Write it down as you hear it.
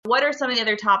what are some of the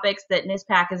other topics that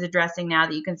NISPAC is addressing now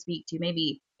that you can speak to?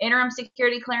 Maybe interim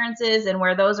security clearances and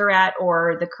where those are at,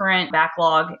 or the current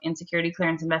backlog in security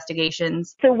clearance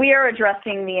investigations? So we are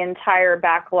addressing the entire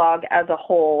backlog as a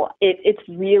whole. It's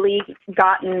really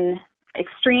gotten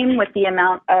extreme with the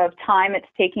amount of time it's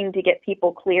taking to get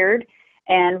people cleared.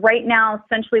 And right now,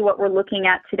 essentially what we're looking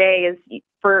at today is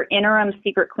for interim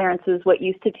secret clearances, what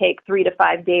used to take 3 to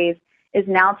 5 days is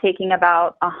now taking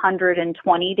about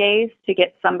 120 days to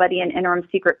get somebody an interim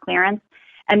secret clearance.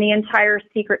 And the entire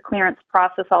secret clearance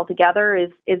process altogether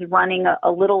is running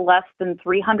a little less than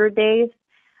 300 days.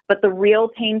 But the real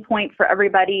pain point for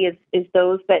everybody is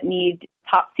those that need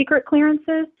top secret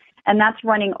clearances, and that's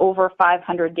running over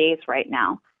 500 days right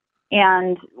now.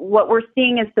 And what we're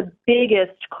seeing is the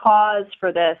biggest cause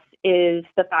for this is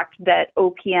the fact that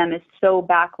OPM is so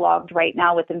backlogged right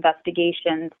now with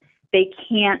investigations. They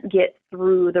can't get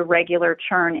through the regular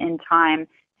churn in time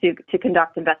to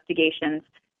conduct investigations.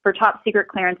 For top secret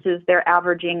clearances, they're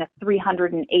averaging a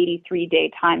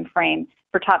 383-day time frame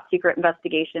for top secret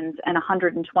investigations and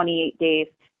 128 days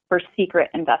for secret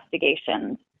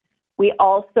investigations. We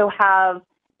also have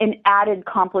an added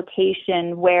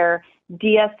complication where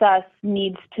DSS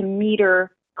needs to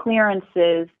meter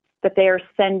clearances that they are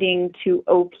sending to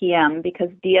OPM because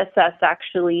DSS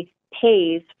actually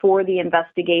pays for the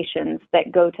investigations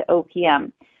that go to OPM.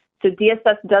 So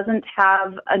DSS doesn't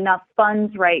have enough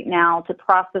funds right now to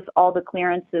process all the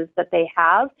clearances that they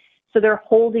have. So they're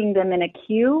holding them in a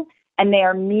queue and they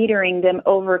are metering them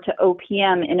over to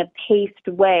OPM in a paced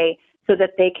way so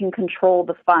that they can control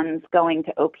the funds going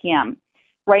to OPM.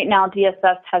 Right now,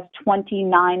 DSS has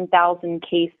 29,000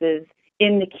 cases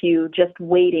in the queue just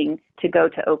waiting to go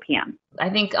to OPM. I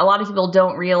think a lot of people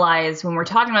don't realize when we're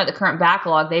talking about the current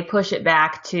backlog, they push it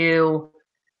back to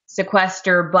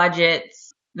sequester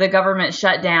budgets, the government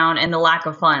shutdown, and the lack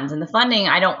of funds. And the funding,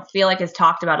 I don't feel like is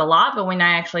talked about a lot, but when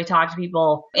I actually talk to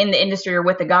people in the industry or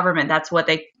with the government, that's what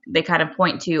they kind of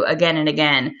point to again and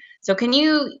again. So can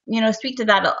you speak to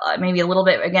that maybe a little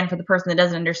bit, again, for the person that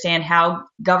doesn't understand how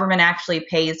government actually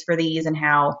pays for these and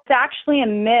how? It's actually a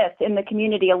myth in the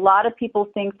community. A lot of people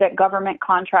think that government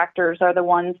contractors are the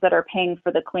ones that are paying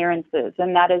for the clearances,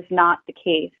 and that is not the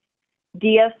case.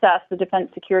 DSS, the Defense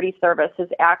Security Service, is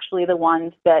actually the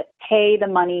ones that pay the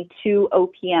money to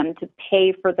OPM to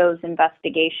pay for those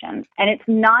investigations. And it's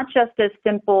not just as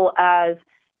simple as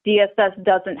DSS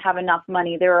doesn't have enough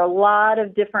money. There are a lot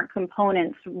of different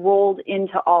components rolled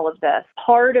into all of this.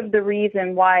 Part of the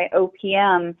reason why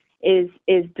OPM is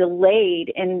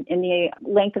delayed in the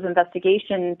length of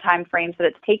investigation timeframes that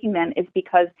it's taking them is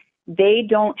because they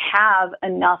don't have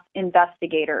enough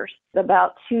investigators.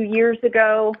 About 2 years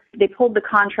ago, they pulled the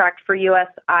contract for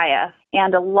USIS,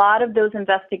 and a lot of those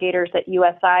investigators at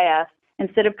USIS,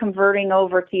 instead of converting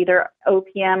over to either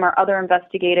OPM or other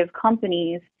investigative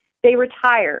companies, they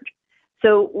retired.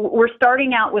 So we're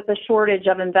starting out with a shortage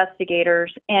of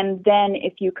investigators, and then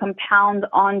if you compound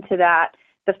onto that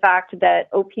the fact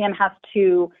that OPM has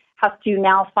to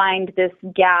now find this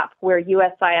gap where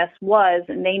USIS was,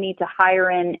 and they need to hire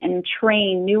in and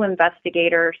train new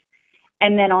investigators.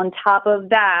 And then on top of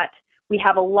that, we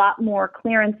have a lot more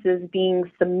clearances being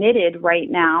submitted right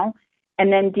now.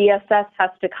 And then DSS has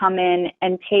to come in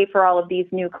and pay for all of these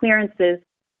new clearances.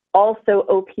 Also,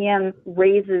 OPM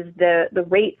raises the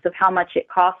rates of how much it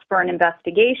costs for an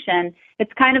investigation.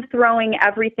 It's kind of throwing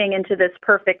everything into this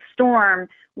perfect storm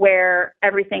where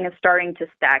everything is starting to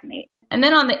stagnate. And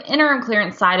then on the interim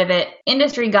clearance side of it,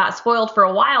 industry got spoiled for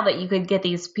a while that you could get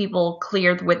these people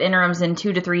cleared with interims in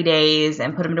 2 to 3 days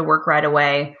and put them to work right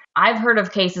away. I've heard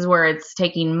of cases where it's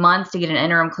taking months to get an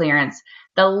interim clearance.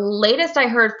 The latest I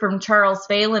heard from Charles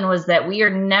Phelan was that we are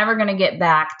never going to get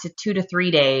back to 2 to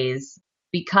 3 days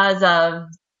because of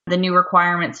the new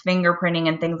requirements, fingerprinting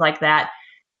and things like that.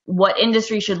 What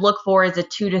industry should look for is a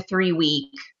 2 to 3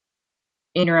 week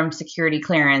interim security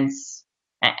clearance,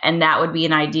 and that would be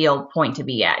an ideal point to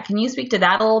be at. Can you speak to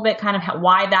that a little bit, kind of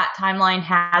why that timeline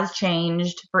has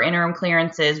changed for interim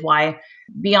clearances, why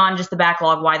beyond just the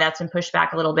backlog, why that's been pushed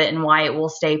back a little bit and why it will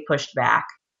stay pushed back?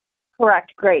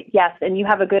 Correct. Great. Yes. And you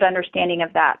have a good understanding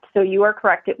of that. So you are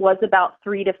correct. It was about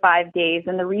 3 to 5 days.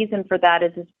 And the reason for that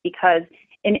is because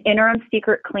an interim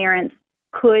secret clearance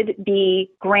could be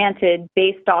granted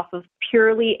based off of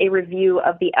purely a review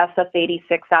of the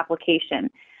SF-86 application.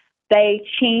 They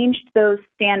changed those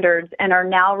standards and are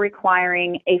now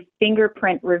requiring a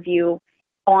fingerprint review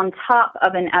on top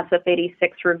of an SF-86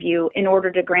 review in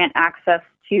order to grant access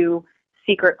to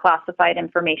secret classified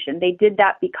information. They did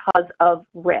that because of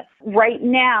risk. Right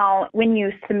now, when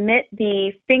you submit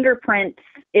the fingerprints,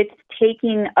 it's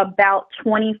taking about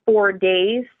 24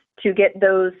 days to get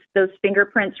those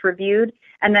fingerprints reviewed,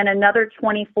 and then another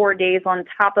 24 days on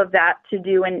top of that to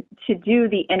do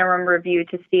the interim review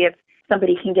to see if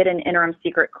somebody can get an interim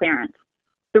secret clearance.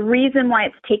 The reason why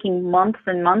it's taking months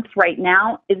and months right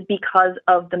now is because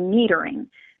of the metering.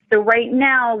 So right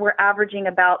now we're averaging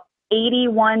about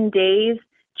 81 days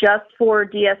just for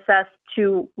DSS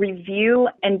to review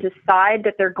and decide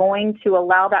that they're going to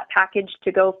allow that package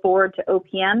to go forward to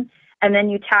OPM. And then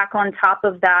you tack on top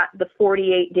of that the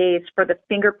 48 days for the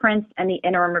fingerprints and the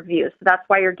interim review. So that's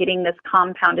why you're getting this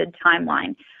compounded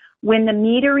timeline. When the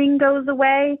metering goes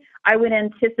away, I would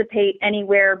anticipate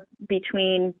anywhere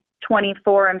between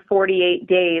 24 and 48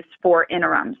 days for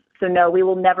interims. So no, we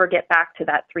will never get back to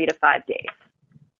that 3 to 5 days.